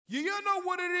You know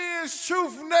what it is,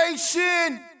 Truth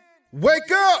Nation.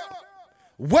 Wake up!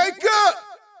 Wake up!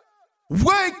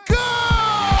 Wake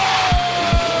up!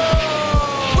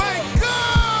 Wake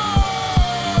up!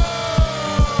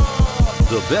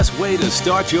 The best way to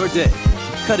start your day.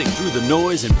 Cutting through the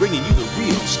noise and bringing you the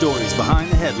real stories behind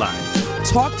the headlines.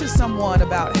 Talk to someone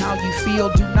about how you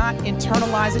feel. Do not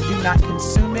internalize it. Do not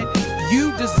consume it.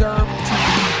 You deserve to be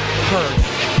heard.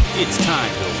 It's time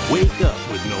to wake up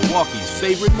with Milwaukee's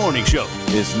favorite morning show.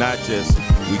 It's not just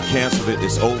we canceled it,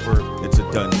 it's over, it's a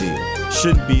done deal.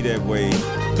 Shouldn't be that way.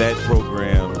 That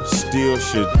program still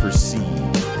should proceed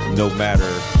no matter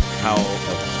how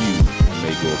a few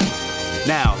may go against it.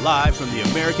 Now, live from the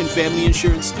American Family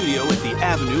Insurance Studio at the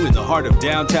Avenue in the heart of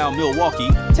downtown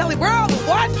Milwaukee. Telly, where all the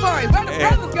watch party? Where the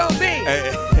brothers gonna be?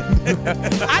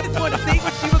 I just want to see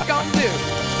what she was gonna do.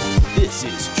 This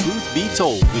is Truth Be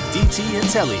Told with DT and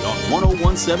Telly on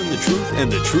 1017 The Truth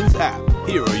and The Truth app.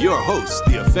 Here are your hosts,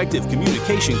 the effective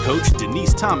communication coach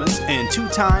Denise Thomas and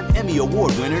two-time Emmy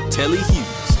Award winner Telly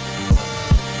Hughes.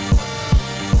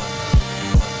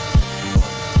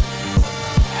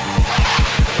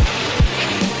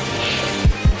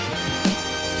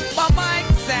 My mic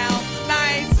sounds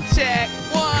nice, check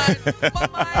one. My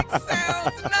mic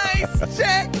sounds nice,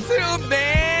 check two,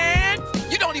 man.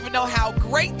 You don't even know how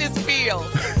great this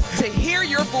feels to hear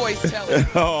your voice, Telly.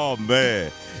 Oh, man.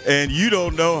 And you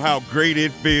don't know how great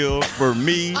it feels for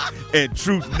me and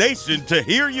Truth Nation to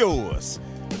hear yours.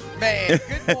 Man,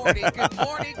 good morning, good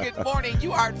morning, good morning.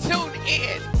 You are tuned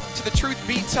in to the Truth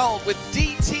Be Told with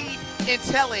DT and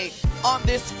Telly on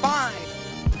this fine,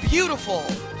 beautiful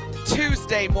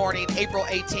Tuesday morning, April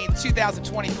 18th,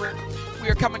 2023. We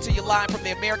are coming to you live from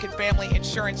the American Family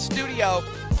Insurance Studio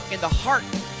in the heart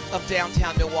of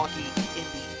downtown Milwaukee in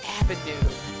the Avenue.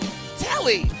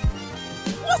 Telly,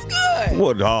 what's good?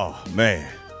 What? Oh, man.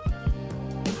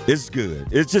 It's good.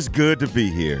 It's just good to be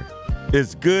here.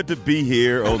 It's good to be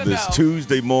here on this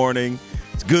Tuesday morning.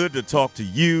 It's good to talk to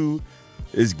you.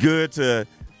 It's good to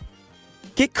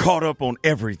get caught up on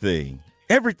everything.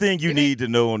 Everything you need to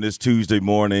know on this Tuesday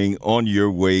morning on your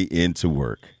way into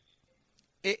work.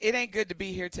 It ain't good to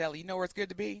be here, Telly. You know where it's good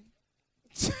to be?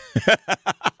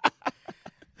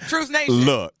 Truth Nation.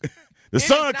 Look, the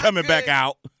sun coming back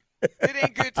out. It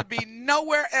ain't good to be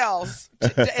nowhere else,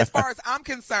 as far as I'm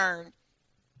concerned,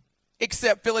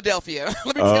 except Philadelphia.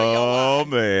 Let me tell you. Oh,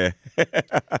 man.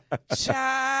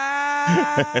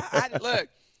 Child. Look,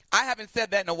 I haven't said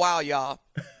that in a while, y'all.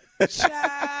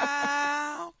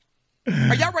 Child.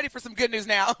 Are y'all ready for some good news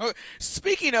now?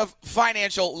 Speaking of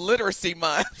Financial Literacy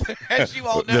Month, as you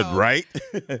all know. Right?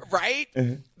 Right?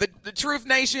 The Truth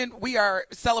Nation, we are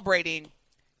celebrating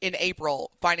in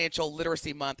April Financial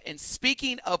Literacy Month. And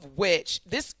speaking of which,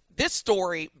 this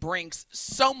story brings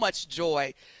so much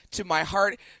joy to my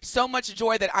heart, so much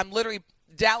joy that I'm literally,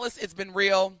 Dallas, it's been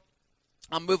real.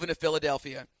 I'm moving to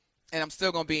Philadelphia, and I'm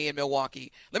still going to be in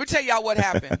Milwaukee. Let me tell y'all what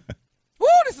happened. Woo,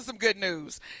 this is some good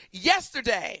news.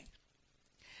 Yesterday,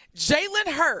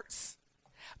 Jalen Hurts,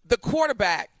 the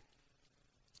quarterback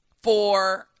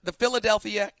for the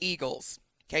Philadelphia Eagles,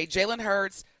 okay, Jalen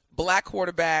Hurts, black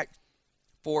quarterback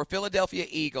for Philadelphia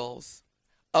Eagles,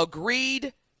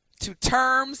 agreed to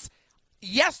terms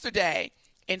yesterday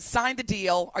and signed the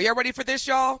deal. Are y'all ready for this,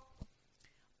 y'all?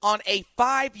 On a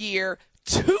 5-year,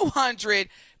 200.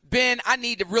 Ben, I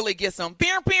need to really get some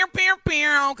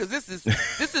because this is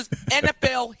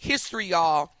NFL history,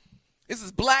 y'all. This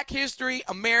is black history,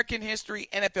 American history,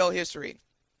 NFL history.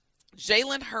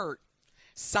 Jalen Hurts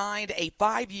signed a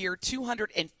 5-year,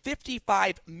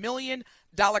 $255 million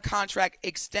contract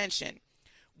extension,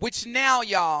 which now,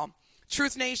 y'all,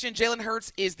 Truth Nation, Jalen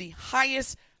Hurts is the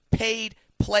highest paid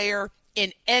player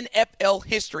in NFL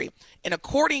history. And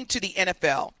according to the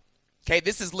NFL, okay,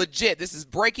 this is legit. This is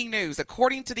breaking news.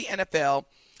 According to the NFL,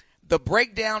 the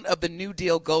breakdown of the new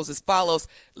deal goes as follows.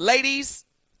 Ladies,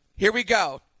 here we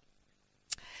go.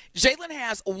 Jalen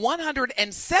has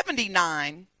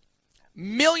 $179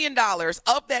 million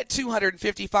of that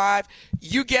 $255.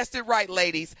 You guessed it right,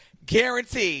 ladies.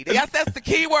 Guaranteed. That's the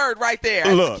key word right there.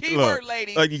 That's Look, the key word,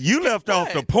 lady. You left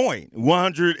off the point.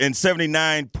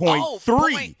 179.3. Oh,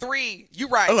 0.3. You're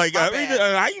right.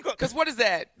 Because what is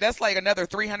that? That's like another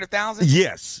 300,000?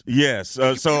 Yes.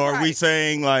 So are we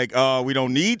saying we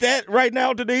don't need that right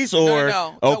now, Denise? Or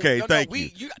no. Okay, no, thank you.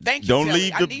 Thank you.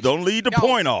 Don't leave the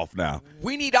point off now.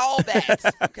 We need all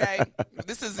that. Okay.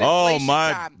 This is inflation all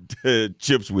my time.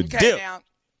 Chips with dip.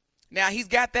 Now he's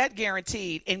got that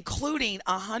guaranteed, including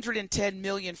 $110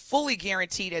 million fully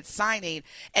guaranteed at signing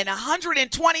and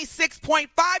 $126.5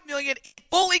 million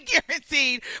fully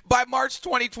guaranteed by March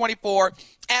 2024,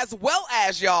 as well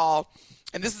as, y'all,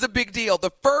 and this is a big deal,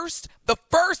 the first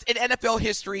in NFL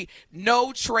history,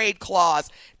 no trade clause.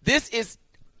 This is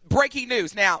breaking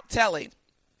news. Now, Telly.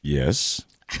 Yes.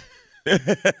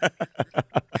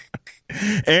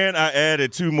 And I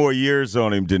added 2 more years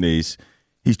on him, Denise.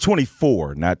 He's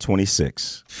 24, not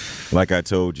 26, like I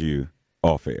told you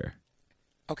off air.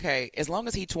 Okay, as long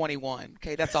as he's 21,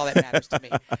 okay, that's all that matters to me.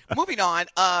 Moving on,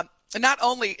 not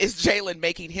only is Jalen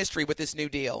making history with this new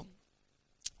deal,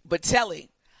 but Telly,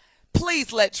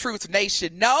 please let Truth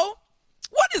Nation know,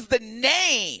 what is the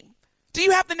name? Do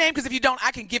you have the name? Because if you don't,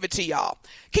 I can give it to y'all.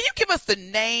 Can you give us the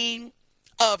name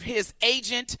of his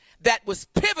agent that was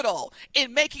pivotal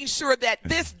in making sure that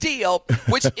this deal,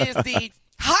 which is the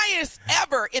highest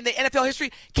ever in the NFL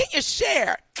history, can you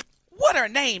share what her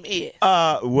name is?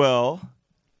 Well,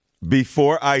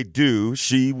 before I do,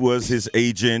 she was his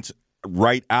agent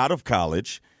right out of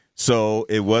college. So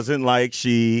it wasn't like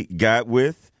she got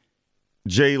with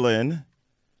Jalen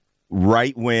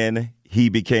right when he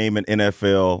became an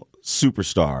NFL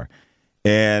superstar.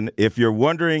 And if you're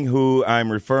wondering who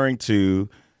I'm referring to,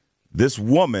 this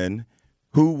woman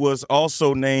who was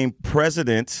also named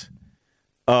president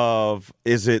of,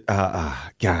 is it,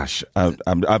 gosh,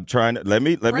 I'm trying to, let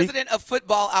me. President of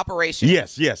football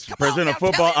operations. Yes. Come President on, of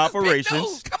football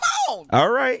operations. Come on.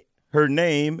 All right. Her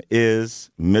name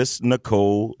is Miss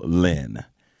Nicole Lynn.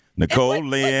 Nicole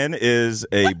Lynn is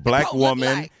a black Nicole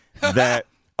woman that,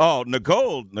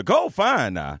 Nicole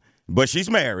fine now, but she's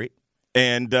married.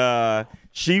 And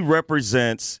she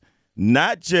represents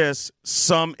not just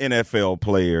some NFL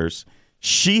players.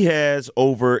 She has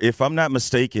over, if I'm not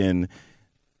mistaken,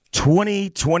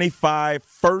 25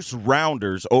 first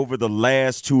rounders over the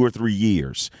last 2 or 3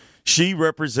 years. She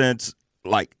represents,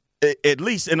 like, at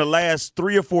least in the last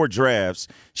 3 or 4 drafts,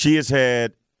 she has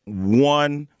had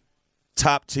one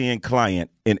top 10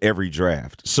 client in every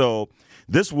draft. So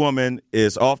this woman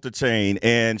is off the chain,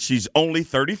 and she's only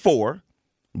 34,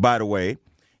 by the way,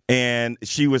 and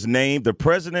she was named the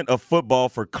president of football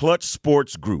for Clutch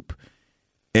Sports Group.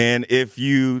 And if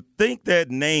you think that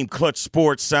name Clutch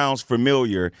Sports sounds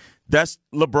familiar, that's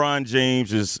LeBron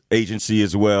James's agency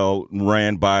as well,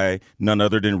 ran by none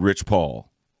other than Rich Paul.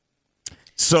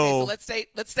 So let's stay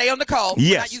on the call.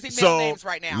 Yes. We're not using male names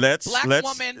right now. Let's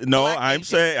woman. No, black I'm agent.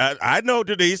 saying I know,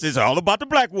 Denise. It's all about the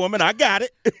black woman. I got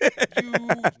it. You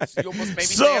almost made me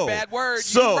say a bad word.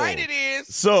 You're right, it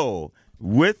is. So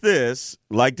with this,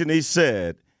 like Denise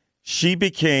said, she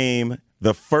became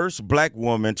the first black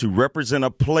woman to represent a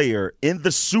player in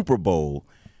the Super Bowl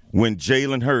when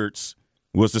Jalen Hurts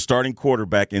was the starting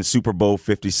quarterback in Super Bowl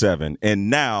 57.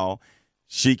 And now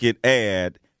she could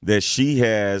add that she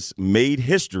has made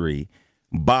history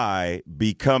by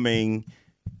becoming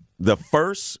the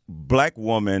first black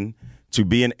woman to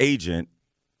be an agent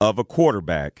of a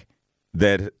quarterback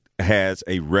that has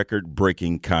a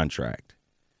record-breaking contract.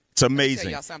 It's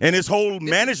amazing. And his whole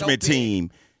management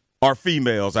team are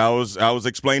females. I was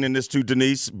explaining this to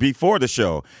Denise before the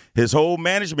show. His whole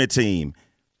management team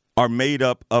are made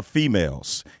up of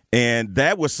females. And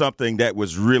that was something that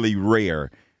was really rare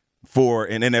for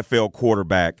an NFL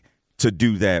quarterback to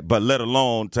do that, but let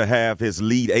alone to have his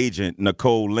lead agent,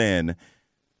 Nicole Lynn,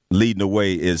 leading the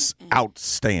way is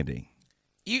outstanding.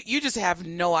 You just have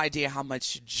no idea how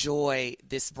much joy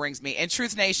this brings me. And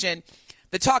Truth Nation,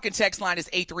 the talk and text line is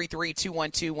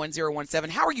 833-212-1017.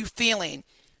 How are you feeling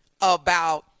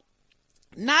about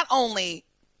not only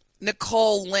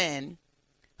Nicole Lynn,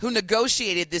 who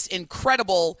negotiated this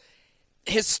incredible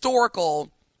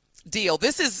historical deal?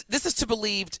 This is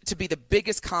believed to be the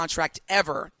biggest contract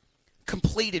ever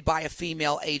completed by a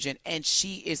female agent, and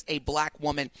she is a black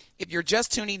woman. If you're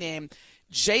just tuning in,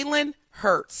 Jalen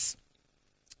Hurts,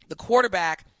 the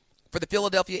quarterback for the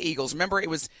Philadelphia Eagles. Remember, it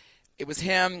was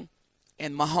him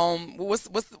and Mahomes.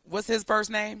 What's his first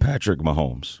name? Patrick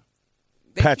Mahomes.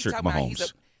 Patrick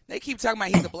Mahomes. They keep talking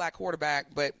about he's a black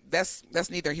quarterback, but that's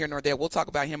neither here nor there. We'll talk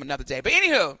about him another day. But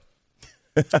anywho,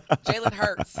 Jalen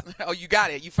Hurts. Oh, you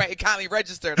got it. You kindly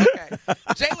registered. Okay.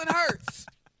 Jalen Hurts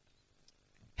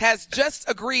has just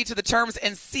agreed to the terms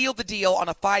and sealed the deal on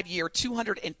a 5-year,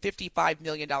 $255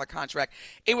 million contract.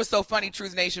 It was so funny,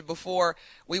 Truth Nation, before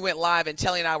we went live and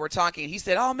Telly and I were talking. He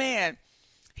said, oh, man,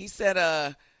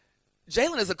 Jalen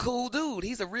is a cool dude.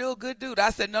 He's a real good dude.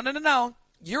 I said, no.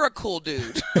 You're a cool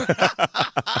dude.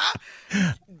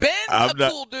 Ben's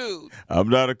cool dude. I'm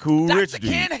not a cool rich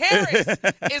dude. Ken Harris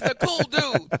is a cool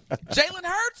dude. Jalen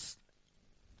Hurts?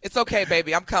 It's okay,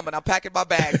 baby. I'm coming. I'm packing my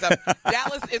bags.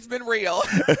 Dallas, it's been real.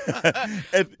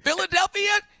 Philadelphia,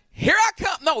 here I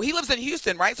come. No, he lives in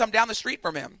Houston, right? So I'm down the street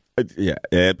from him. Yeah,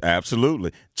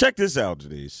 absolutely. Check this out,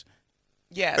 Denise.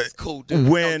 Yes, cool dude.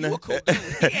 When you a cool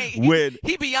dude.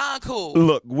 He beyond cool.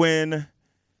 Look,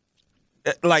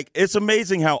 it's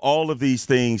amazing how all of these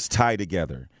things tie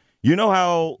together. You know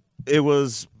how it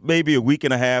was maybe a week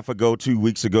and a half ago, 2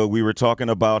 weeks ago, we were talking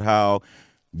about how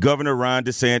Governor Ron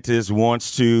DeSantis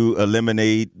wants to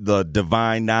eliminate the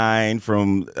Divine Nine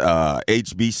from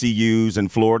HBCUs in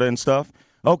Florida and stuff.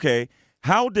 Okay,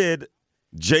 how did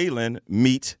Jalen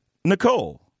meet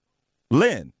Nicole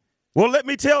Lynn? Well, let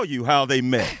me tell you how they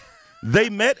met. They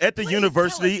met at the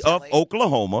University of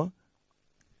Oklahoma,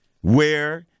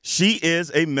 where she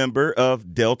is a member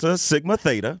of Delta Sigma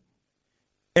Theta,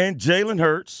 and Jalen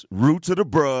Hurts, root to the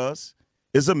bros,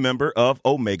 is a member of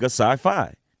Omega Psi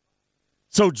Phi.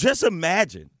 So just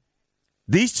imagine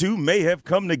these two may have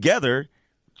come together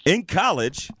in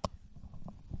college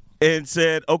and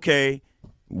said, okay,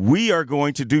 we are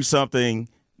going to do something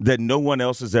that no one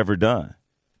else has ever done.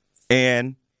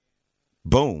 And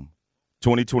boom,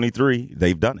 2023,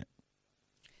 they've done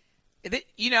it.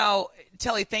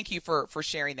 Telly, thank you for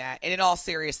sharing that. And in all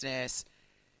seriousness,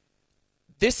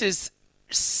 this is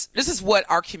what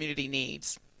our community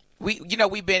needs. We're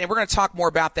going to talk more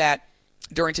about that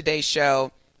during today's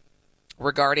show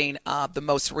regarding the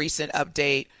most recent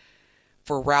update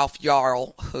for Ralph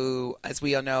Yarl, who, as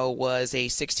we all know, was a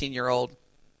 16-year-old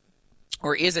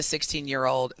or is a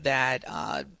 16-year-old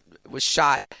that was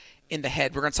shot in the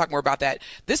head. We're going to talk more about that.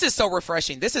 This is so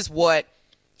refreshing. This is what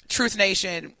Truth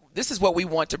Nation, this is what we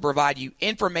want to provide you,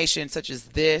 information such as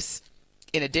this,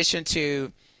 in addition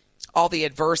to all the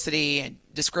adversity and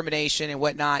discrimination and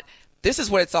whatnot. This is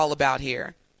what it's all about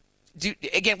here.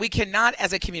 Again, we cannot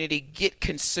as a community get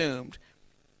consumed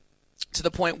to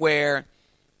the point where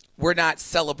we're not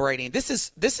celebrating. This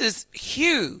is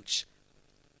huge.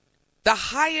 The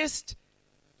highest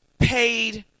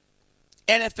paid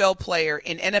NFL player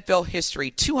in NFL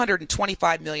history,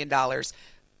 $225 million,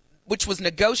 which was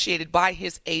negotiated by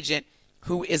his agent,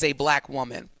 who is a black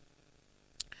woman.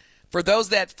 For those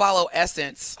that follow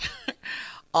Essence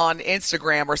on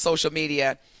Instagram or social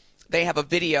media, they have a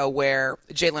video where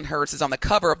Jalen Hurts is on the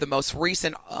cover of the most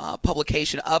recent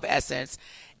publication of Essence,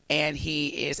 and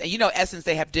Essence,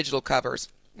 they have digital covers.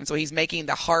 And so he's making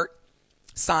the heart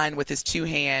sign with his two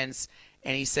hands,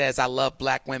 and he says, "I love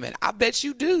black women." I bet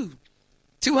you do.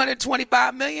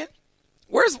 $225 million?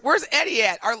 Where's Eddie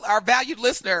at? Our valued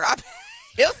listener.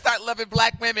 He'll start loving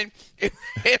black women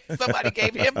if somebody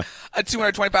gave him a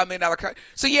 $225 million cut.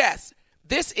 So yes,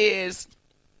 this is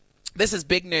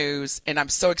big news, and I'm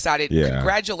so excited. Yeah.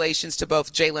 Congratulations to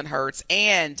both Jalen Hurts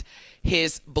and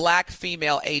his black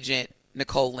female agent,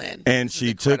 Nicole Lynn. And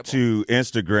she took to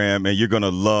Instagram, and you're going to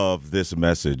love this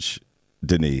message,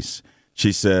 Denise.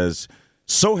 She says,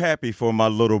 "So happy for my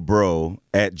little bro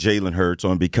at Jalen Hurts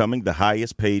on becoming the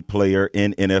highest paid player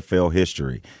in NFL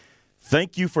history.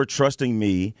 Thank you for trusting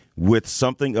me with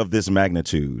something of this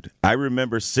magnitude. I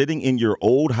remember sitting in your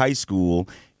old high school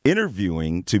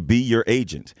interviewing to be your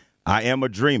agent. I am a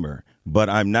dreamer, but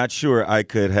I'm not sure I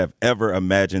could have ever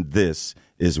imagined this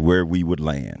is where we would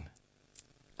land."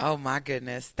 Oh, my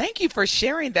goodness. Thank you for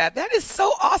sharing that. That is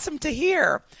so awesome to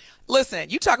hear. Listen,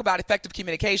 you talk about effective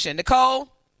communication. Nicole,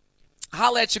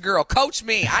 holla at your girl. Coach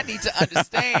me. I need to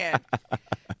understand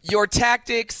your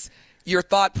tactics, your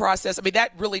thought process. I mean,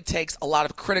 that really takes a lot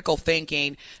of critical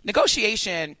thinking.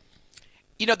 Negotiation,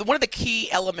 one of the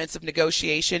key elements of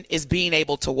negotiation is being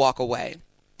able to walk away.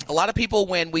 A lot of people,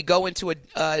 when we go into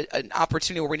an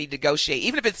opportunity where we need to negotiate,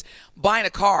 even if it's buying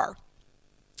a car,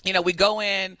 we go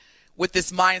in with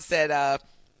this mindset of,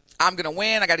 I'm going to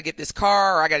win, I got to get this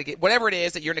car, or I got to get whatever it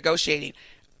is that you're negotiating.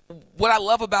 What I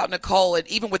love about Nicole, and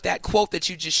even with that quote that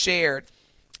you just shared,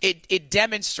 it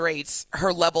demonstrates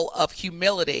her level of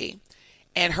humility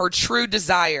and her true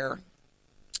desire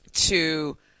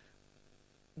to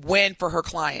win for her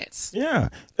clients. Yeah.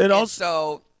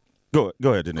 Go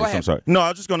ahead, Denise. I'm sorry. No, I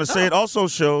was just going to say it also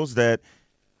shows that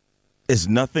there's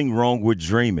nothing wrong with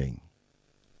dreaming.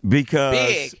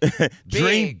 Because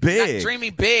dream big. Not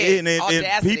dreaming big. And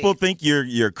if people think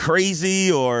you're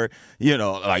crazy or,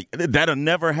 like that'll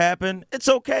never happen, it's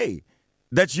okay.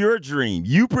 That's your dream.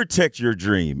 You protect your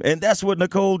dream. And that's what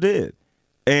Nicole did.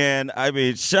 And I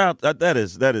mean,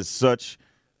 that is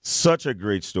such a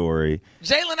great story.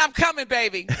 Jalen, I'm coming,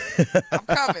 baby. I'm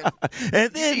coming.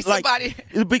 And then need somebody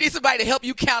to help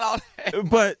you count all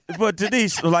that. But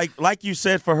Denise, like you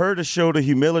said, for her to show the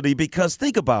humility, because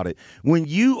think about it. When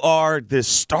you are this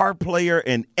star player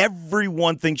and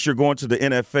everyone thinks you're going to the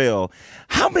NFL,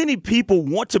 how many people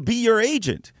want to be your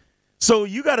agent? So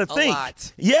you got to think. A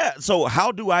lot. Yeah. So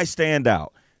how do I stand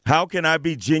out? How can I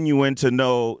be genuine to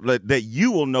know that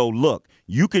you will know, look,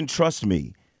 you can trust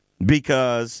me?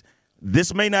 Because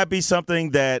this may not be something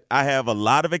that I have a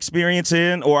lot of experience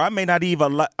in, or I may not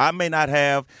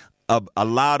have a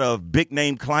lot of big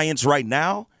name clients right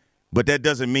now, but that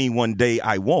doesn't mean one day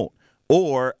I won't,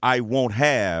 or I won't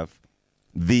have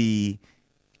the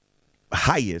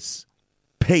highest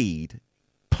paid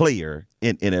player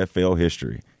in NFL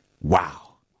history.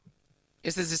 Wow.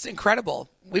 This is just incredible.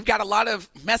 We've got a lot of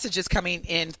messages coming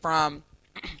in from,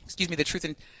 the Truth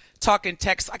and Talking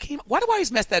text. Why do I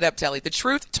always mess that up, Telly? The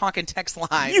Truth Talking text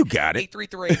line. You got it.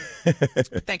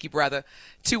 833. Thank you, brother.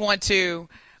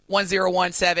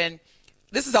 212-1017.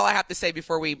 This is all I have to say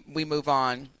before we move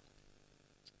on.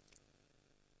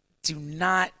 Do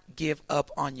not give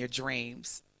up on your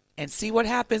dreams. And see what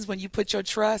happens when you put your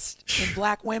trust in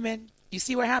black women. You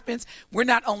see what happens? We're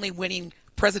not only winning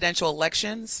presidential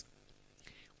elections,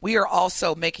 we are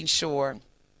also making sure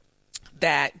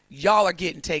that y'all are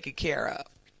getting taken care of.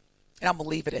 And I'm going to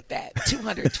leave it at that.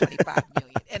 225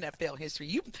 million NFL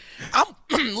history. I'm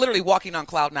literally walking on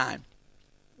cloud nine.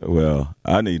 Well,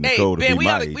 I need Nicole to be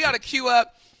my agent. We ought to queue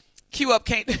up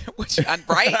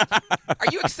right?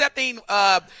 Are you accepting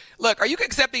are you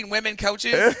accepting women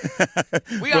coaches?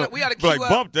 We ought to queue up.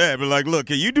 Bump that. But look,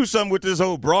 can you do something with this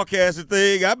whole broadcasting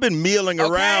thing? I've been milling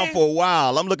around for a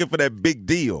while. I'm looking for that big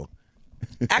deal.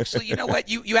 Actually, you know what?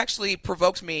 You actually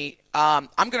provoked me. I'm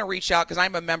going to reach out because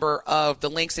I'm a member of the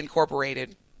Links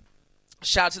Incorporated.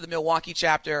 Shout out to the Milwaukee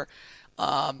chapter.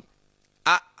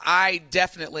 I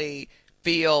definitely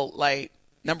feel like,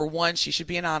 number one, she should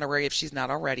be an honorary if she's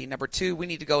not already. Number two, we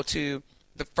need to go to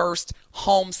the first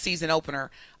home season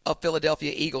opener of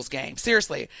Philadelphia Eagles game.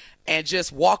 Seriously. And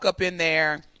just walk up in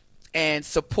there and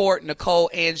support Nicole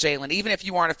and Jalen. Even if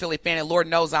you aren't a Philly fan, and Lord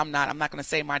knows I'm not. I'm not going to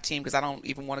say my team because I don't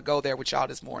even want to go there with y'all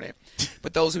this morning.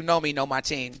 But those who know me know my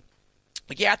team.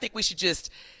 But yeah, I think we should just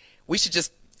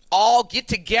all get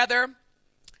together,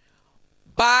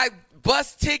 buy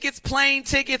bus tickets, plane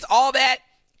tickets, all that,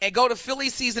 and go to Philly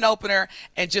season opener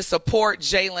and just support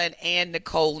Jalen and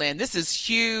Nicole Lynn. This is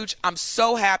huge. I'm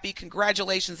so happy.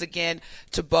 Congratulations again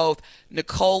to both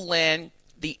Nicole Lynn,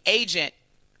 the agent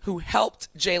who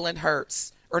helped Jalen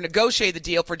Hurts or negotiate the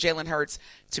deal for Jalen Hurts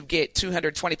to get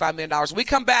 $225 million. When we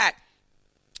come back,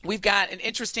 we've got an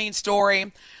interesting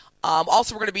story.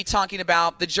 Also, we're going to be talking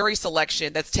about the jury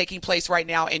selection that's taking place right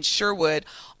now in Sherwood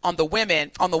on the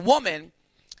woman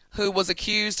who was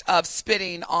accused of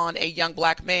spitting on a young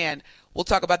black man. We'll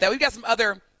talk about that. We've got some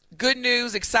other good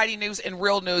news, exciting news, and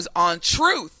real news on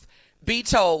Truth Be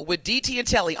Told with DT and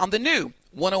Telly on the new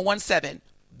 1017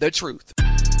 The Truth.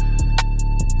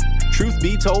 Truth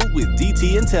Be Told with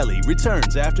DT and Telly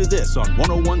returns after this on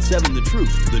 1017 The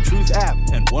Truth, The Truth app,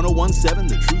 and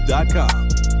 1017thetruth.com.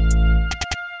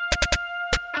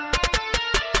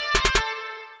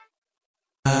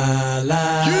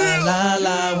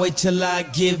 Wait till I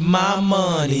get my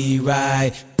money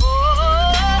right.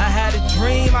 I had a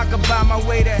dream I could buy my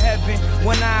way to heaven.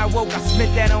 When I awoke, I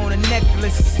spent that on a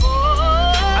necklace.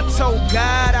 I told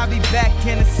God I'll be back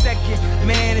in a second.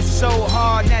 Man, it's so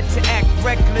hard not to act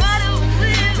reckless.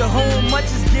 To whom much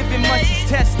is given, much is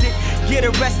tested. Get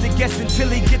arrested, guess until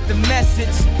he get the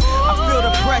message. I feel the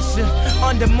pressure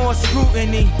under more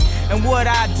scrutiny. And what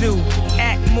I do,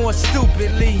 act more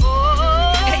stupidly.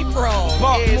 April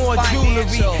Bought is more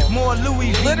financial jewelry, more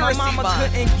Louis V. literacy My mama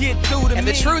month. couldn't get through to And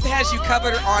me. The Truth has you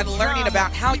covered on learning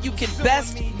about how you can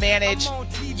best manage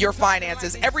your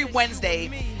finances. Every Wednesday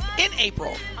in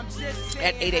April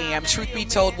at 8 a.m., Truth Be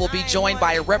Told will be joined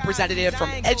by a representative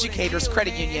from Educators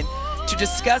Credit Union to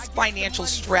discuss financial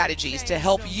strategies to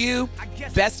help you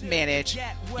best manage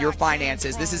your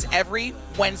finances. This is every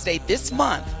Wednesday this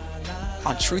month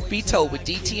on Truth Be Told with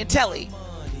DT and Telly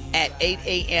at 8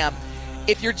 a.m.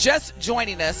 If you're just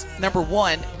joining us, number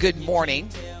one, good morning.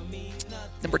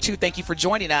 Number two, thank you for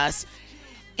joining us.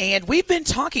 And we've been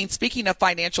talking, speaking of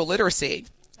financial literacy,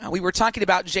 we were talking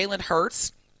about Jalen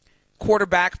Hurts,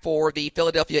 quarterback for the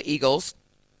Philadelphia Eagles.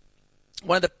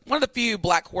 One of the few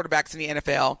black quarterbacks in the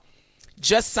NFL,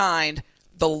 just signed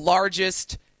the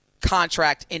largest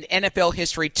contract in NFL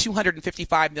history,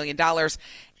 $255 million.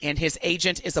 And his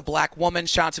agent is a black woman.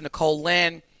 Shout out to Nicole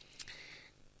Lynn.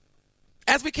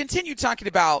 As we continue talking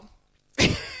about,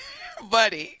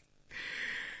 buddy,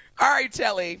 all right,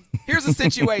 Telly, here's the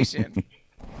situation.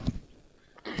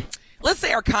 Let's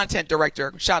say our content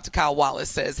director, shout out to Kyle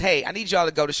Wallace, says, hey, I need y'all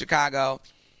to go to Chicago.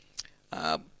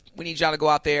 We need y'all to go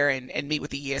out there and meet with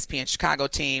the ESPN Chicago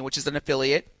team, which is an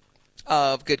affiliate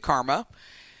of Good Karma.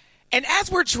 And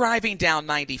as we're driving down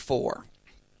 94,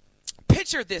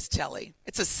 picture this, Telly.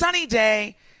 It's a sunny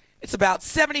day. It's about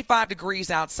 75 degrees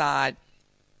outside.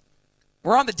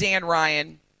 We're on the Dan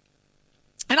Ryan.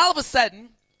 And all of a sudden,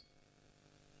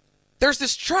 there's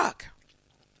this truck,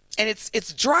 and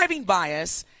it's driving by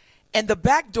us, and the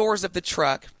back doors of the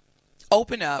truck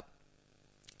open up,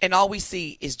 and all we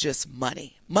see is just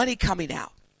money coming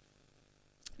out.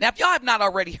 Now, if y'all have not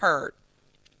already heard,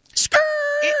 skirt.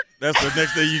 That's the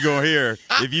next thing you're going to hear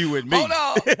if you with me. Hold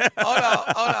on.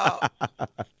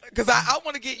 Because I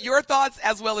want to get your thoughts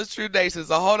as well as True Nation.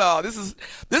 So hold on. This is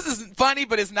funny,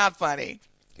 but it's not funny.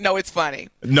 No, it's funny.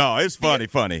 No, it's funny.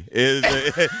 It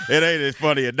ain't as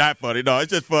funny and not funny. No,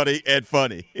 it's just funny and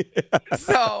funny.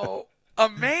 So a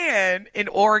man in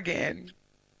Oregon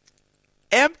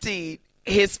emptied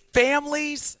his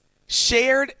family's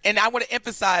shared, and I want to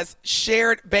emphasize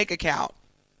shared bank account.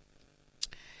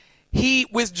 He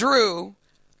withdrew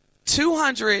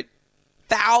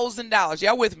 $200,000.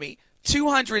 Y'all with me?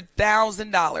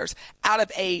 $200,000 out of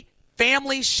a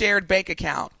family shared bank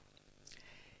account.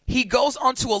 He goes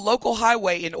onto a local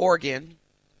highway in Oregon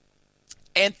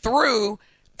and threw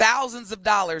thousands of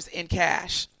dollars in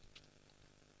cash.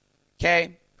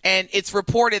 Okay? And it's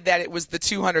reported that it was the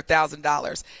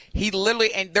 $200,000. He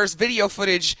literally, and there's video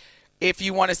footage if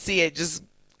you want to see it, just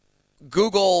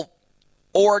Google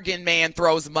Oregon man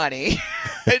throws money.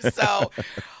 And so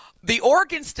the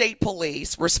Oregon State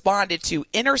Police responded to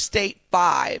Interstate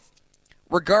 5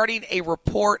 regarding a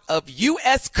report of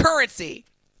U.S. currency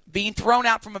being thrown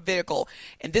out from a vehicle.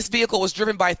 And this vehicle was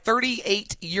driven by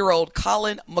 38-year-old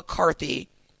Colin McCarthy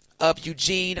of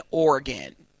Eugene,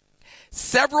 Oregon.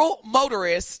 Several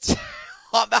motorists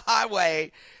on the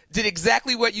highway did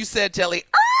exactly what you said, Telly.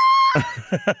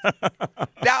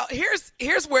 Now, here's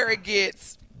where it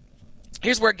gets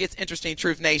interesting,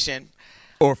 Truth Nation.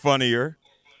 Or funnier.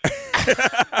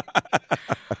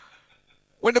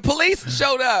 When the police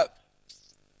showed up,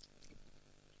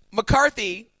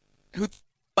 McCarthy, who threw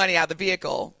money out of the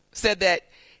vehicle, said that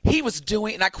he was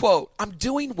doing, and I quote, "I'm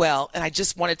doing well, and I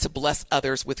just wanted to bless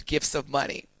others with gifts of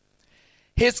money."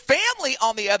 His family,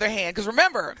 on the other hand, because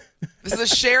remember, this is a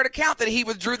shared account that he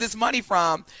withdrew this money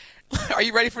from. Are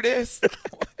you ready for this? Oh,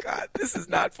 my God, this is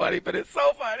not funny, but it's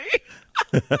so funny.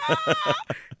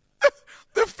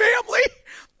 The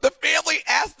family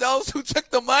asked those who took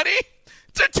the money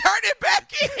to turn it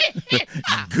back in.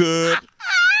 Good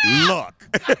luck.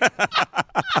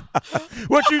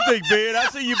 What you think, Ben? I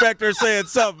see you back there saying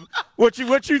something. What you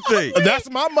think? That's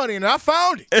my money, and I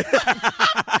found it.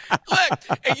 Look,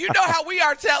 and you know how we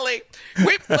are, Telly.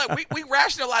 We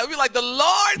rationalize. We like, the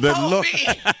Lord told me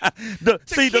to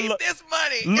keep this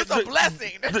money. It's a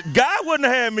blessing. God wouldn't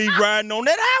have had me riding on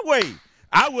that highway.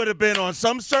 I would have been on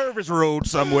some service road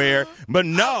somewhere, but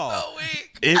no,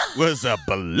 it was a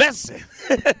blessing.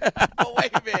 Oh,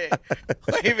 wait a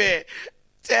minute.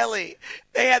 Telly,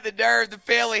 they had the nerve. The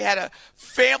family had a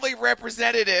family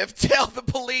representative tell the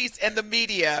police and the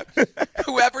media,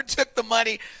 whoever took the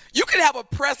money, you could have a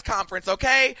press conference,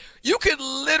 okay? You could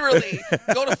literally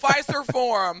go to Pfizer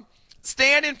Forum,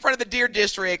 stand in front of the Deer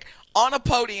District on a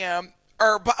podium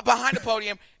or behind a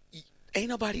podium. Ain't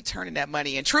nobody turning that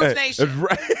money in. Truth Nation.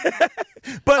 Right.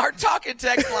 But our talking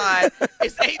text line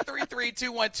is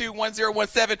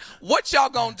 833-212-1017. What y'all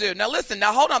gonna do? Now listen,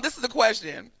 now hold on. This is the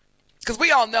question. Because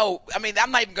we all know, I mean, I'm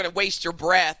not even going to waste your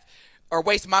breath or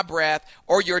waste my breath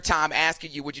or your time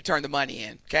asking you, would you turn the money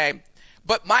in, okay?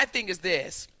 But my thing is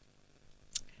this.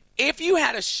 If you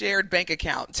had a shared bank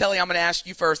account, Telly, I'm going to ask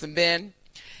you first, and Ben,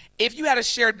 if you had a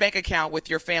shared bank account with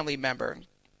your family member,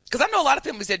 because I know a lot of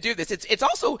families that do this. It's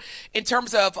also in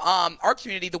terms of our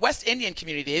community, the West Indian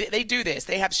community, they do this.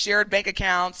 They have shared bank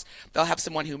accounts. They'll have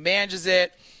someone who manages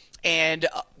it, and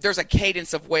there's a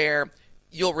cadence of where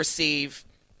you'll receive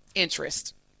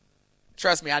interest.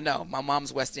 Trust me, I know. My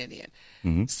mom's West Indian.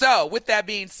 Mm-hmm. So with that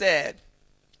being said,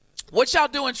 what y'all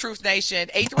doing, Truth Nation?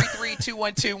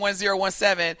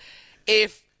 833-212-1017.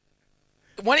 If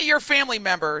one of your family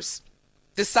members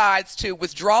decides to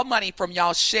withdraw money from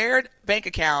y'all's shared bank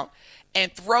account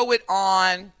and throw it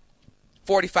on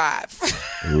 45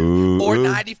 or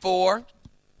 94,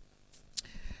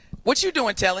 what you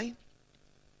doing, Telly?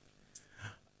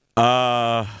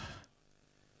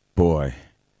 Boy.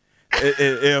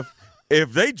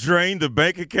 If they drain the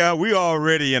bank account, we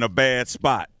already in a bad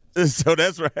spot. So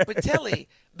that's right. But Telly,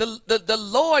 the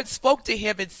Lord spoke to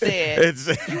him and said,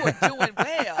 "You are doing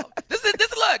well." This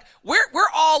look.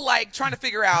 We're all like trying to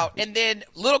figure out, and then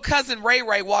little cousin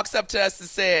Ray walks up to us and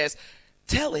says,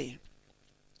 "Telly,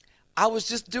 I was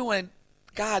just doing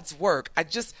God's work.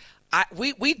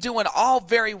 We doing all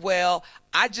very well.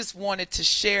 I just wanted to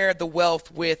share the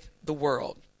wealth with the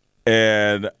world."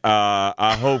 And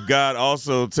I hope God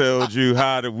also tells you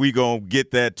how that we going to get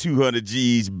that 200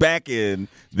 G's back in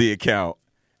the account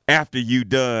after you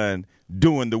done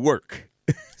doing the work.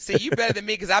 See, you better than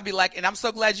me because I'd be like, and I'm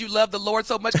so glad you love the Lord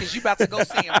so much because you about to go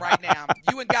see him right now.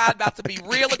 You and God about to be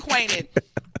real acquainted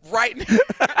right now.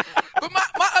 But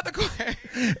my other question.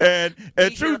 And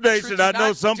Truth Nation, I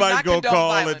know somebody's going to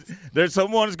call. There's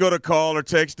someone's going to call or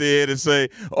text in and say,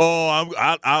 oh,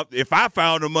 if I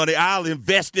found the money, I'll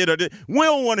invest it. We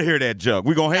don't want to hear that junk.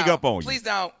 We're going to hang up on you. Please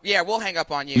don't. Yeah, we'll hang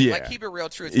up on you. Yeah. Like, keep it real,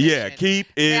 Truth Nation. Nation. Yeah, keep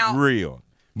it real.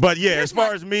 But, yeah, as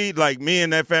far as me, like me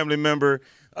and that family member,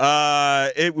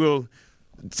 it will,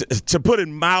 to put it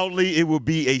mildly, it will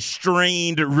be a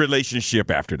strained relationship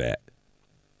after that.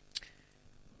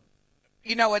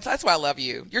 You know what? That's why I love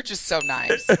you. You're just so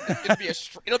nice.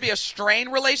 It'll be a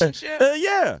strained relationship.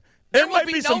 Yeah. There might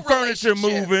be some furniture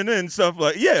moving and stuff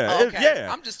like okay. Yeah.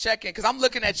 I'm just checking because I'm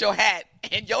looking at your hat,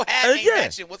 and your hat ain't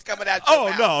matching what's coming out your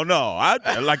mouth. No. I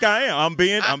am. I'm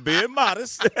being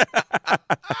modest.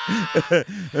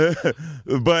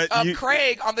 But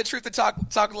Craig on the Truth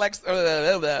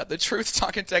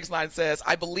Talking text line says,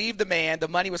 I believe the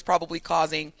money was probably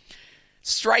causing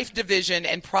strife, division,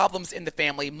 and problems in the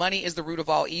family. Money is the root of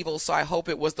all evil, so I hope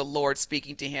it was the Lord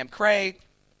speaking to him. Craig.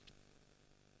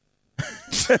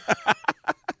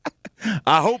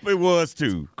 I hope it was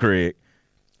too, Craig.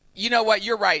 You know what?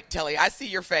 You're right, Telly. I see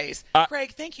your face.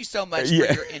 Craig, thank you so much for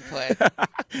your input.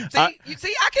 I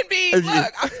can be,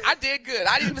 look, I did good.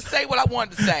 I didn't even say what I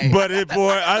wanted to say. But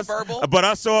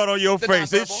I saw it on your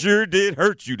face. It sure did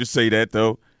hurt you to say that,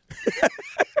 though.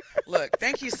 Look,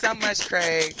 thank you so much,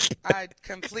 Craig. I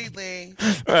completely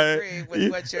agree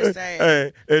with what you're saying.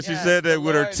 Hey, and she said that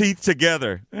with her teeth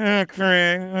together.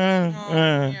 Craig.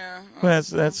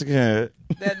 That's good.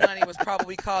 That money was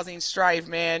probably causing strife,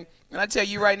 man. And I tell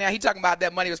you right now, he talking about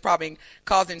that money was probably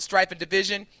causing strife and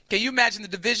division. Can you imagine the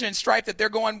division and strife that they're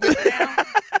going with now?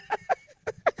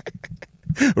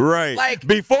 Right. Like,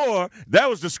 before, that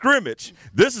was the scrimmage.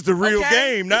 This is the real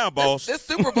game now, boss. This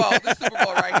Super Bowl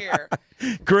right here.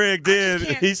 Craig did.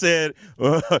 He said,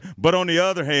 but on the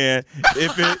other hand,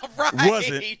 if it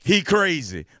wasn't, he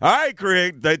crazy. All right,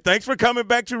 Craig, thanks for coming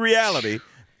back to reality.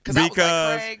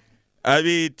 Because, I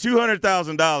mean,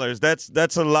 $200,000,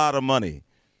 that's a lot of money.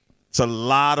 It's a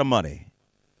lot of money.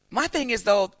 My thing is,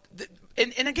 though,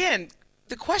 and again,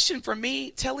 the question for me,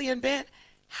 Telly and Ben,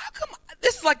 how come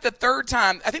this is like the third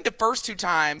time? I think the first two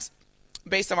times,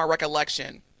 based on my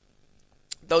recollection,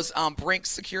 those Brink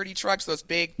security trucks, those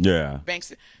big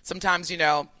banks, sometimes,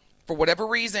 for whatever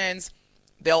reasons,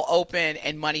 they'll open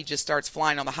and money just starts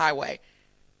flying on the highway.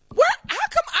 How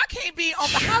come I can't be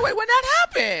on the highway when that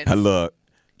happens? Look,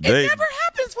 it never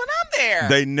happens when I'm there.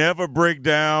 They never break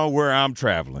down where I'm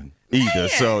traveling either.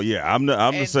 So, yeah, I'm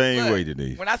the same way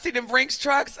today. When I see them Brinks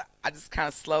trucks, I just kind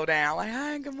of slow down. Like,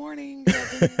 hi, good morning. How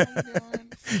you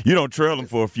doing? You don't trail them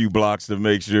for a few blocks to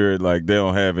make sure, like, they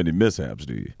don't have any mishaps,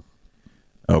 do you?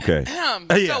 Okay.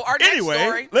 So our next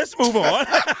story. Let's move on.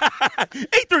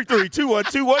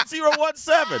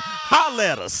 833-212-1017. Holla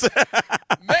at us.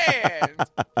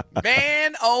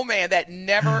 Man, oh, man, that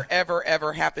never, ever,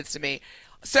 ever happens to me.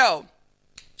 So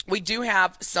we do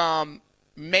have some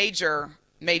major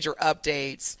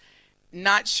updates.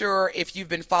 Not sure if you've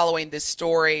been following this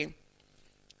story.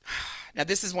 Now,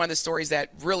 this is one of the stories that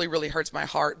really, really hurts my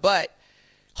heart, but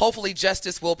hopefully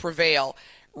justice will prevail.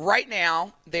 Right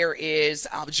now, there is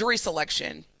jury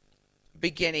selection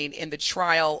beginning in the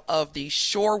trial of the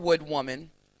Shorewood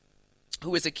woman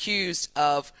who is accused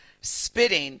of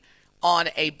spitting on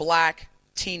a black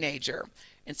teenager.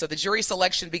 And so the jury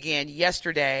selection began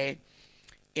yesterday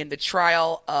in the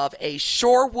trial of a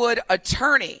Shorewood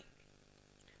attorney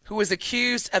who was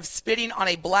accused of spitting on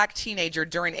a black teenager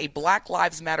during a Black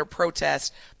Lives Matter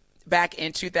protest back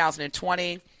in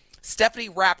 2020. Stephanie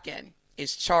Rapkin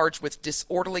is charged with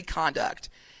disorderly conduct.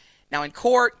 Now, in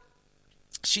court,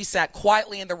 she sat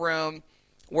quietly in the room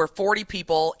where 40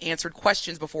 people answered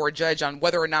questions before a judge on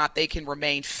whether or not they can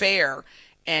remain fair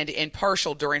and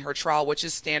impartial during her trial, which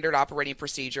is standard operating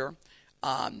procedure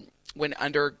when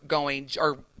undergoing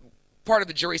or part of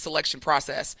the jury selection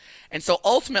process. And so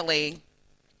ultimately,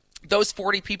 those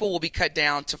 40 people will be cut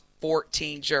down to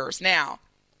 14 jurors. Now,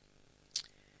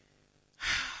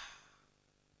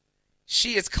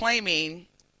 she is claiming,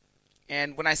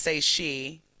 and when I say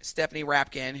she, Stephanie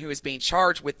Rapkin, who is being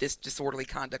charged with this disorderly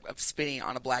conduct of spitting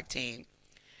on a black teen,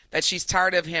 that she's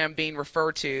tired of him being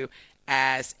referred to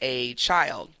as a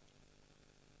child.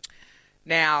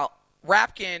 Now,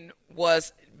 Rapkin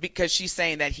was, because she's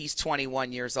saying that he's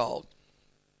 21 years old.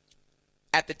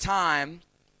 At the time,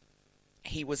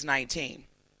 he was 19.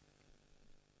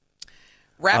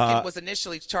 Rapkin was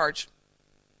initially charged.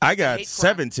 I got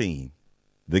 17.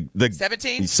 The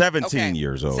 17? 17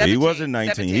 years old. 17, he wasn't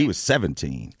 19. 17. He was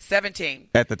 17. 17.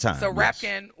 At the time. So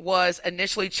Rapkin was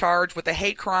initially charged with a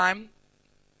hate crime,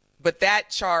 but that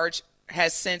charge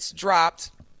has since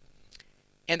dropped,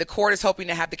 and the court is hoping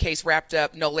to have the case wrapped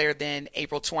up no later than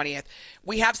April 20th.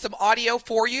 We have some audio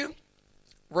for you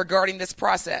regarding this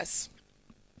process.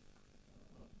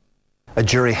 A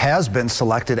jury has been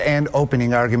selected and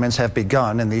opening arguments have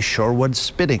begun in the Shorewood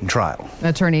spitting trial.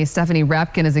 Attorney Stephanie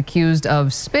Rapkin is accused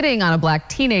of spitting on a black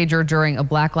teenager during a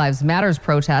Black Lives Matters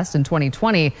protest in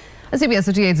 2020. CBS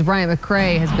 58's Bryant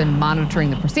McCrae has been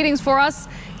monitoring the proceedings for us.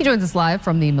 He joins us live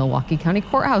from the Milwaukee County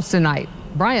Courthouse tonight.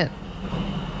 Bryant.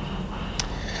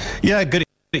 Yeah, good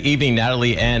evening,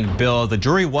 Natalie and Bill. The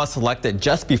jury was selected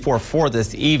just before 4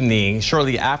 this evening.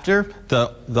 Shortly after,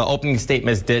 the opening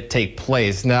statements did take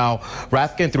place. Now,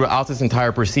 Rapkin, throughout this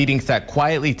entire proceeding, sat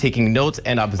quietly taking notes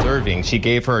and observing. She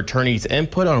gave her attorneys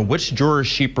input on which jurors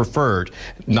she preferred.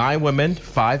 9 women,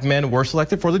 5 men were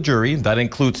selected for the jury. That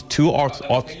includes two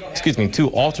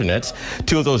alternates.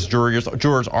 2 of those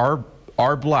jurors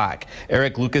are black.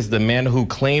 Eric Lucas, the man who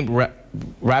claimed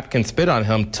Rapkin spit on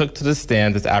him, took to the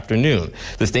stand this afternoon.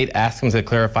 The state asked him to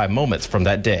clarify moments from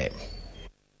that day.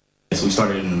 So we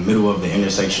started in the middle of the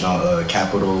intersection on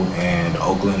Capitol and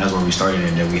Oakland. That's where we started,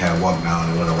 and then we had walked down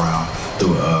and went around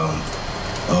through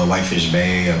Whitefish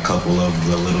Bay, a couple of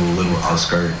the little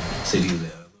outskirt cities.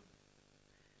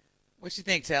 What you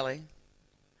think, Telly?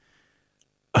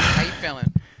 How you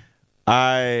feeling?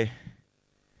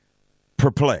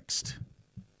 Perplexed.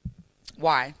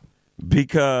 Why?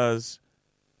 Because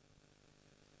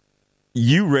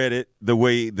you read it the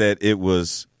way that it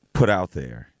was put out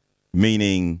there,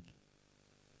 meaning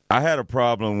I had a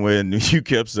problem when you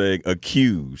kept saying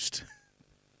accused.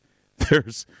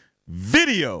 There's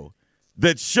video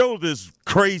that showed this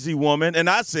crazy woman, and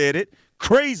I said it,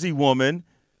 crazy woman,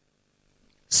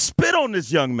 spit on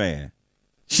this young man.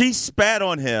 She spat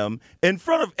on him in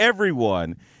front of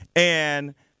everyone,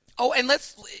 and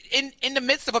let's in the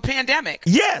midst of a pandemic.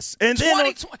 Yes, and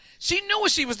then she knew what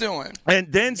she was doing.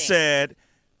 And then said,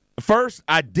 first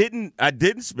I didn't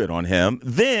spit on him.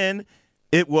 Then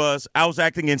I was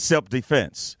acting in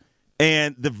self-defense,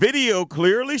 and the video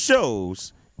clearly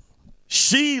shows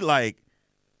she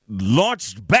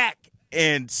launched back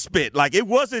and spit. Like, it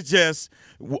wasn't just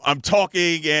I'm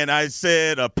talking and I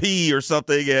said a P or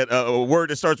something, and a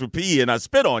word that starts with P, and I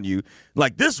spit on you.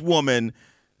 Like, this woman,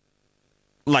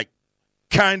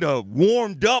 kind of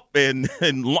warmed up and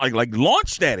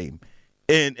launched at him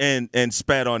and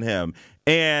spat on him.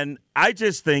 And I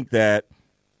just think that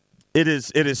it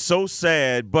is so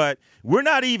sad, but we're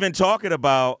not even talking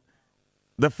about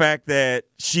the fact that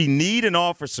she kneed an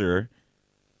officer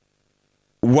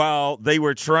while they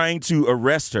were trying to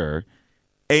arrest her.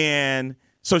 And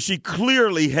so she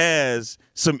clearly has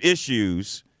some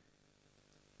issues,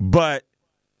 but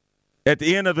at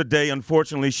the end of the day,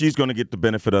 unfortunately, she's going to get the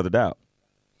benefit of the doubt,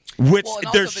 which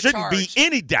there shouldn't be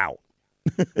any doubt.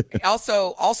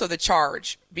 also the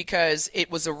charge, because she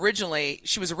was originally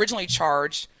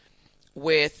charged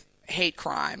with hate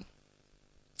crime,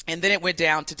 and then it went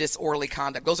down to disorderly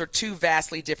conduct. Those are 2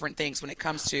 vastly different things when it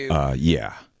comes to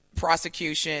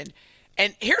prosecution.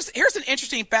 And here's an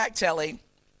interesting fact, Telly,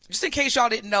 just in case y'all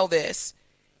didn't know this.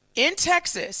 In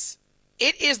Texas,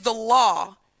 it is the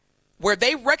law where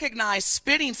they recognize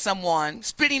spitting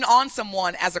on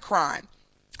someone as a crime.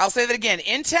 I'll say that again.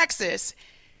 In Texas,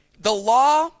 the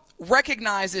law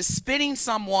recognizes spitting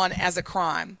someone as a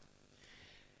crime.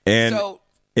 And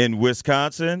in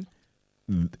Wisconsin,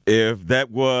 if that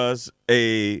was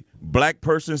a black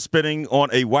person spitting on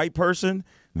a white person,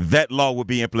 that law would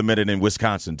be implemented in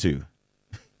Wisconsin too.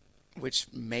 Which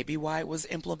may be why it was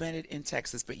implemented in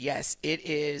Texas. But yes, it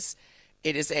is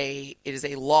a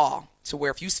law to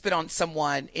where if you spit on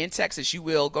someone in Texas, you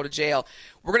will go to jail.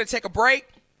 We're going to take a break.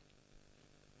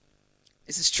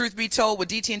 This is Truth Be Told with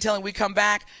DT and Telly. When we come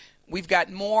back, we've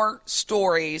got more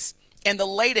stories and the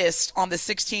latest on the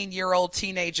 16-year-old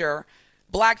teenager,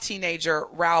 black teenager,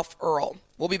 Ralph Earl.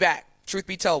 We'll be back. Truth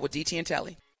Be Told with DT and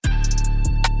Telly.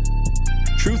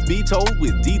 Truth Be Told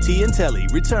with DT and Telly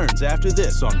returns after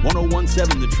this on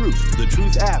 101.7 The Truth, The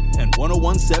Truth app, and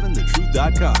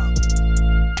 101.7thetruth.com.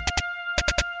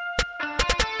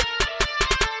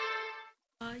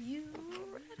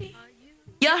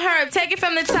 Yo, Herb, take it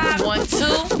from the top. 1,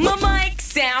 2. My mic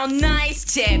sound nice.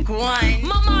 Check 1.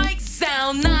 My mic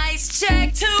sound nice.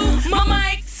 Check 2.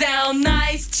 My mic sound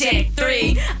nice. Check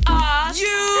 3. Are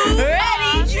you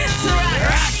ready to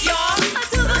rock, y'all?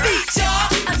 To the beat, y'all.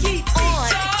 I keep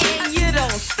on, and you don't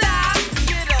stop.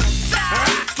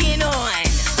 Rocking on.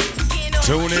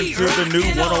 Tune into the new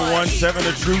 101.7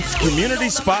 The Truth's Community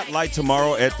Spotlight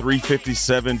tomorrow at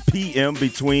 3:57 p.m.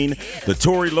 between The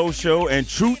Tory Lowe Show and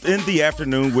Truth in the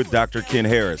Afternoon with Dr. Ken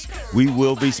Harris. We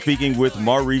will be speaking with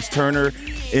Maurice Turner,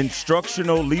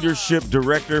 Instructional Leadership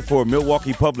Director for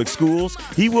Milwaukee Public Schools.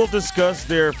 He will discuss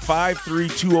their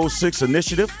 53206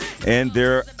 initiative and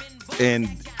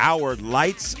our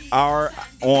Lights Are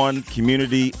On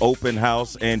Community Open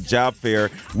House and Job Fair,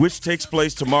 which takes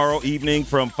place tomorrow evening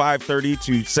from 5:30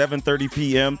 to 7:30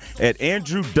 p.m. at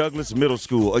Andrew Douglas Middle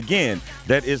School. Again,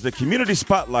 that is the Community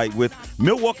Spotlight with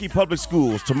Milwaukee Public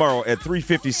Schools tomorrow at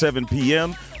 3:57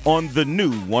 p.m. on the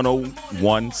new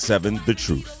 101.7 The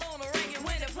Truth.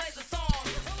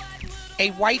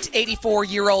 A white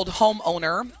 84-year-old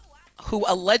homeowner who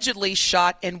allegedly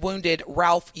shot and wounded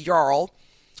Ralph Yarl,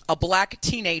 a black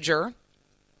teenager,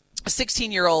 a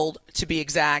 16-year-old to be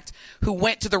exact, who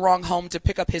went to the wrong home to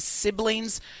pick up his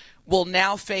siblings, will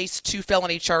now face 2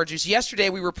 felony charges. Yesterday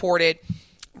we reported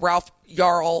Ralph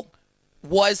Yarl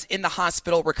was in the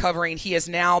hospital recovering. He has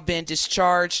now been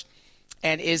discharged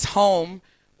and is home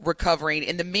recovering.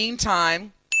 In the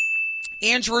meantime,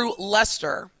 Andrew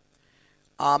Lester,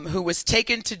 who was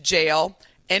taken to jail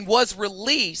and was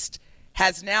released,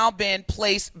 has now been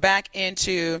placed back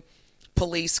into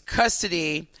police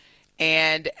custody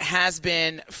and has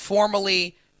been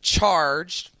formally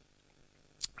charged.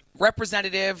 The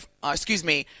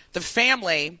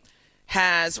family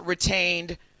has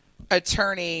retained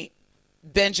attorney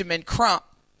Benjamin Crump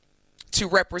to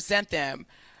represent them.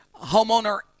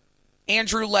 Homeowner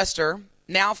Andrew Lester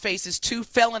now faces 2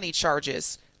 felony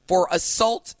charges for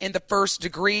assault in the first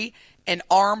degree and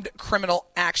armed criminal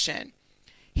action.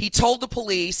 He told the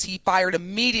police he fired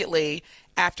immediately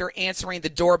after answering the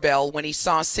doorbell when he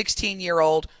saw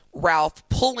 16-year-old Ralph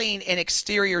pulling an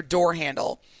exterior door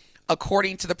handle,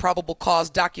 according to the probable cause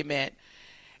document.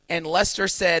 And Lester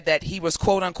said that he was,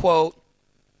 quote unquote,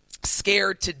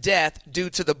 scared to death due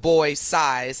to the boy's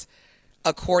size,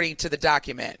 according to the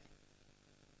document.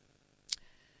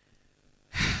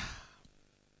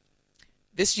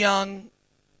 This young,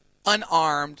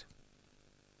 unarmed,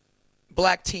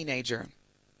 black teenager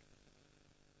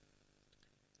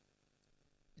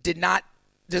did not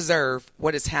deserve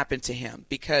what has happened to him,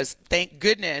 because thank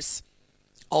goodness,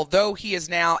 although he is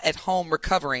now at home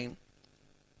recovering,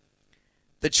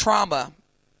 the trauma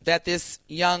that this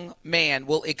young man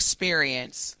will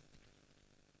experience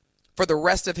for the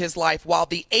rest of his life, while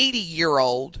the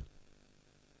 80-year-old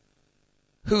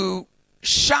who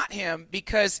shot him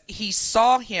because he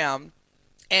saw him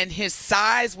and his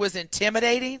size was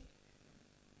intimidating,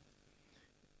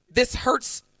 this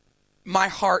hurts my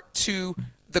heart to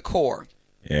the core.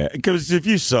 Yeah, because if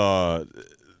you saw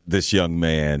this young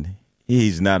man,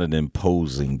 he's not an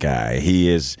imposing guy. He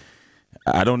is,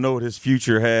 I don't know what his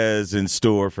future has in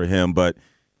store for him, but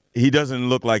he doesn't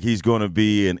look like he's going to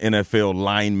be an NFL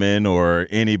lineman or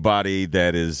anybody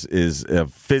that is a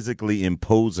physically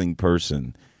imposing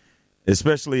person.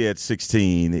 Especially at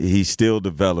 16, he's still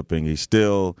developing. He's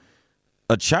still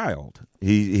a child.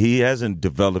 He hasn't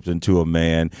developed into a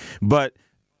man. But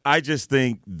I just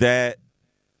think that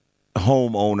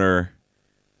homeowner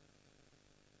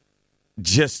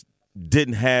just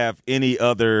didn't have any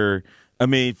other. I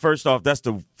mean, first off, that's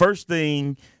the first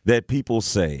thing that people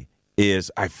say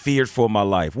is, I feared for my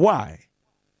life. Why?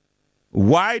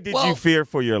 Why did you fear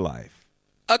for your life?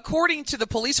 According to the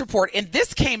police report, and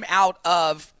this came out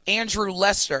of Andrew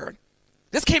Lester,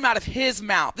 this came out of his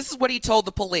mouth. This is what he told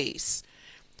the police.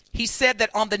 He said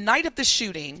that on the night of the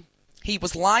shooting, he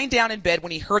was lying down in bed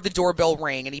when he heard the doorbell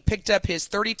ring, and he picked up his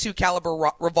 .32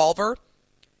 caliber revolver.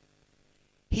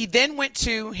 He then went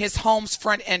to his home's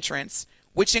front entrance,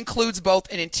 which includes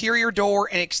both an interior door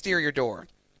and exterior door.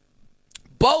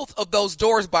 Both of those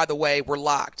doors, by the way, were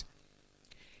locked.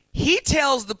 He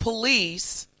tells the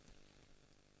police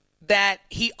that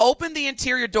he opened the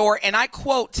interior door, and I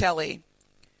quote, Telly,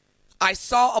 I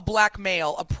saw a black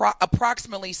male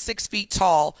approximately 6 feet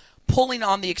tall pulling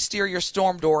on the exterior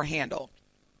storm door handle.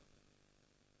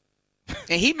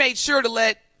 And he made sure to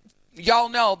let y'all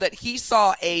know that he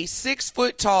saw a 6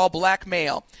 foot tall black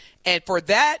male. And for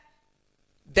that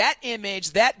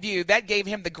image, that view, that gave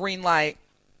him the green light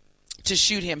to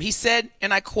shoot him. He said,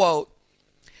 and I quote,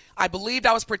 I believed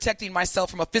I was protecting myself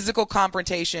from a physical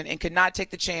confrontation and could not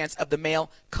take the chance of the male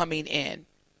coming in.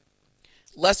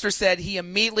 Lester said he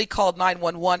immediately called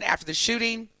 911 after the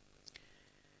shooting.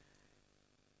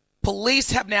 Police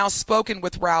have now spoken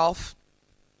with Ralph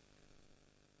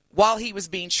while he was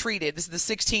being treated. This is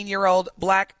the 16-year-old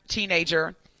black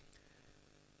teenager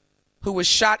who was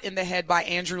shot in the head by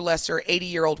Andrew Lester,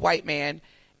 80-year-old white man.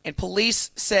 And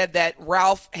police said that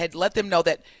Ralph had let them know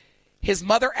that his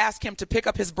mother asked him to pick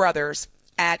up his brothers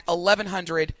at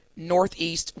 1100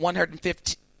 Northeast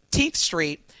 115th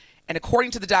Street. And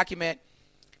according to the document,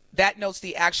 that notes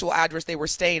the actual address they were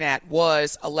staying at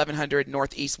was 1100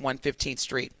 Northeast 115th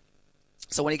Street.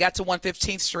 So when he got to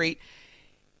 115th Street,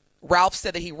 Ralph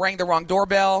said that he rang the wrong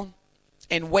doorbell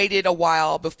and waited a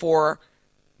while before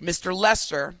Mr.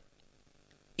 Lester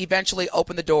eventually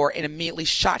opened the door and immediately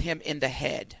shot him in the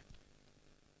head.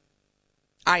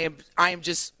 I am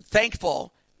just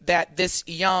thankful that this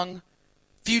young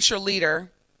future leader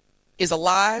is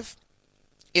alive,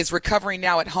 is recovering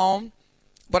now at home,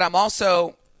 but I'm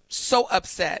also so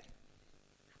upset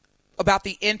about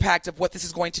the impact of what this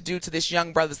is going to do to this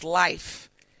young brother's life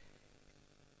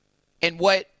and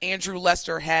what Andrew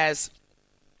Lester has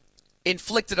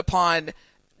inflicted upon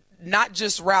not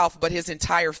just Ralph, but his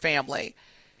entire family.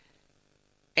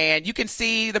 And you can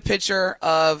see the picture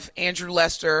of Andrew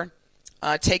Lester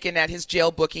taken at his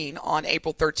jail booking on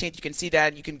April 13th. You can see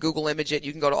that. You can Google image it.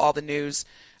 You can go to all the news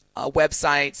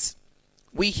websites.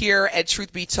 We here at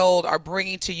Truth Be Told are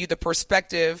bringing to you the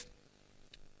perspective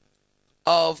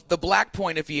of the black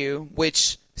point of view,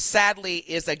 which sadly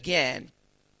is, again,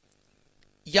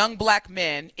 young black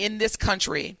men in this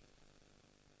country.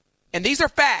 And these are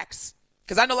facts,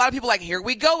 because I know a lot of people are like, here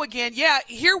we go again. Yeah,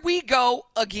 here we go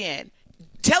again.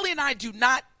 Telly and I do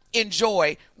not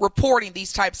enjoy reporting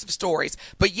these types of stories,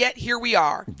 but yet here we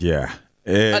are. Yeah.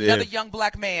 Another young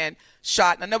black man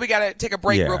shot. I know we got to take a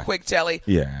break real quick, Telly.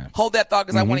 Yeah. Hold that thought,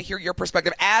 because I want to hear your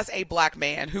perspective as a black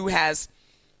man who has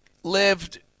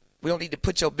lived. We don't need to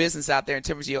put your business out there in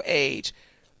terms of your age.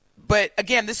 But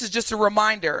again, this is just a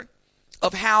reminder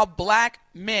of how black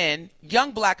men,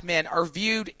 young black men, are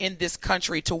viewed in this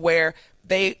country, to where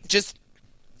they just,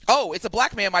 oh, it's a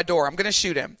black man at my door, I'm going to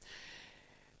shoot him.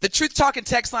 The Truth Talking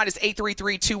text line is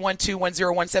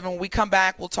 833-212-1017. When we come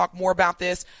back, we'll talk more about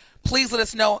this. Please let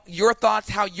us know your thoughts,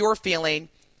 how you're feeling.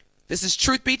 This is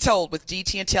Truth Be Told with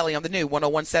DT and Telly on the new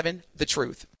 1017 The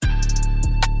Truth.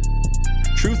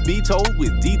 Truth Be Told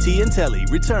with DT and Telly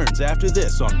returns after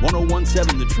this on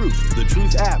 1017 The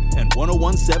Truth app, and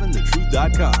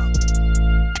 1017thetruth.com.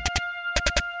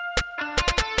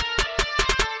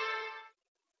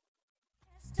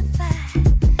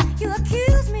 You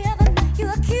accuse me of a, you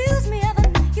accuse me of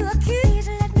a, you accuse,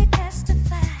 let me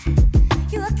testify.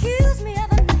 You accuse me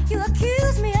of a, you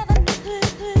accuse me of a,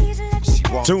 please let me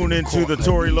testify. Tune into the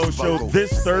Tory Lowe Show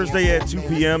this Thursday at 2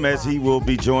 p.m. as he will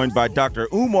be joined by Dr.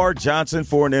 Umar Johnson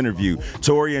for an interview.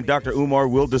 Tory and Dr. Umar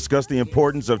will discuss the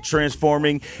importance of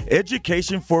transforming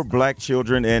education for black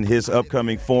children and his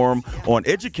upcoming forum on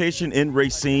education in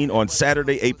Racine on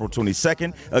Saturday, April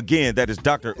 22nd. Again, that is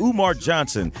Dr. Umar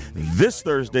Johnson this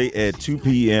Thursday at 2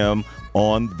 p.m.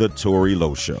 on the Tory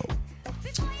Lowe Show.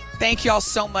 Thank y'all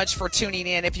so much for tuning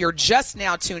in. If you're just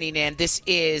now tuning in, this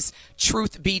is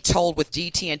Truth Be Told with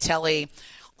DT and Telly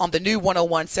on the new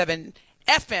 1017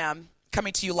 FM,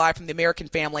 coming to you live from the American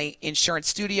Family Insurance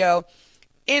Studio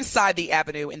inside the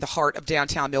Avenue in the heart of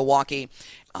downtown Milwaukee.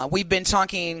 We've been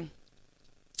talking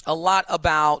a lot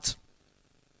about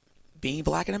being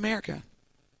black in America.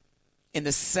 In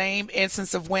the same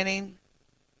instance of winning,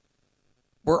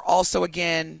 we're also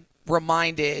again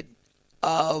reminded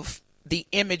of the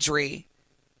imagery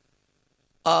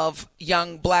of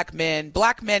young black men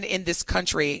in this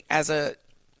country as a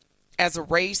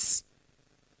race.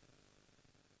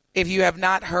 If you have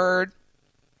not heard,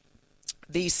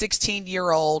 the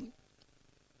 16-year-old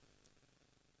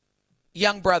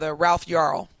young brother, Ralph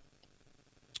Yarl,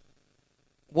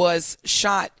 was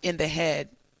shot in the head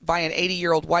by an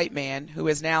 80-year-old white man who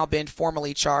has now been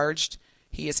formally charged.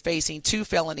 He is facing 2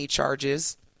 felony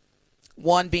charges,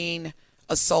 one being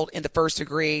assault in the first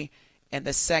degree and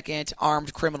the second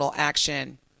armed criminal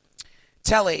action.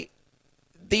 Telly,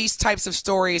 these types of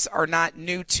stories are not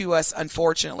new to us,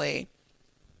 unfortunately.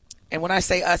 And when I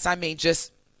say us, I mean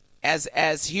just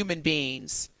as human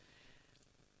beings.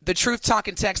 The Truth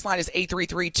Talking text line is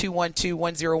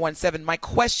 833-212-1017. My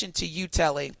question to you,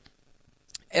 Telly,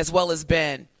 as well as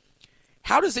Ben,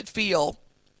 how does it feel?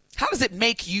 How does it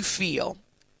make you feel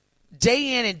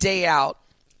day in and day out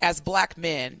as black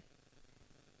men,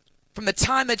 from the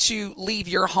time that you leave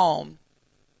your home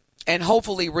and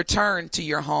hopefully return to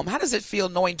your home? How does it feel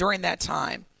knowing during that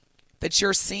time that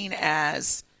you're seen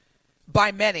as,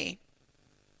 by many,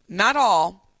 not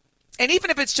all, and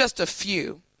even if it's just a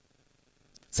few,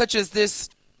 such as this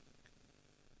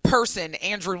person,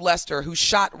 Andrew Lester, who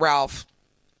shot Ralph,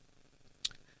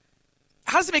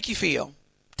 how does it make you feel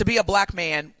to be a black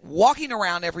man walking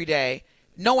around every day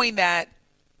knowing that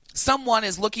someone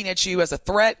is looking at you as a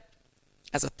threat,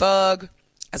 as a thug,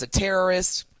 as a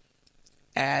terrorist,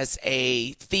 as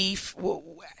a thief?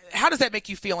 How does that make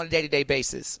you feel on a day-to-day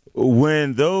basis?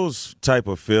 When those type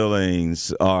of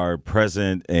feelings are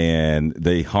present and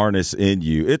they harness in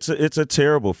you, it's a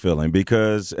terrible feeling,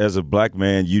 because as a black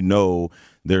man, you know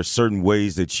there's certain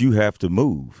ways that you have to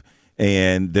move.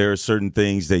 And there are certain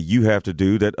things that you have to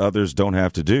do that others don't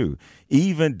have to do,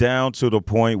 even down to the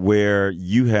point where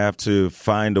you have to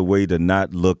find a way to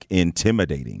not look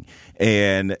intimidating.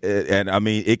 And I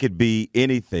mean, it could be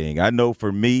anything. I know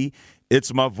for me,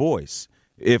 it's my voice.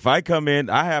 If I come in,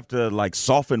 I have to like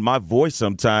soften my voice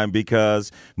sometime,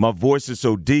 because my voice is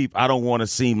so deep. I don't want to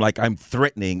seem like I'm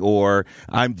threatening or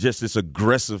I'm just this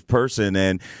aggressive person.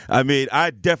 And I mean, I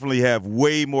definitely have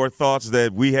way more thoughts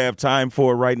that we have time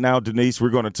for right now, Denise. We're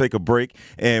going to take a break,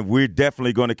 and we're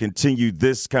definitely going to continue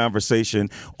this conversation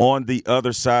on the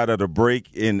other side of the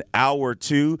break in hour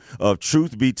 2 of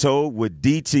Truth Be Told with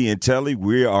DT and Telly.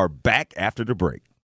 We are back after the break.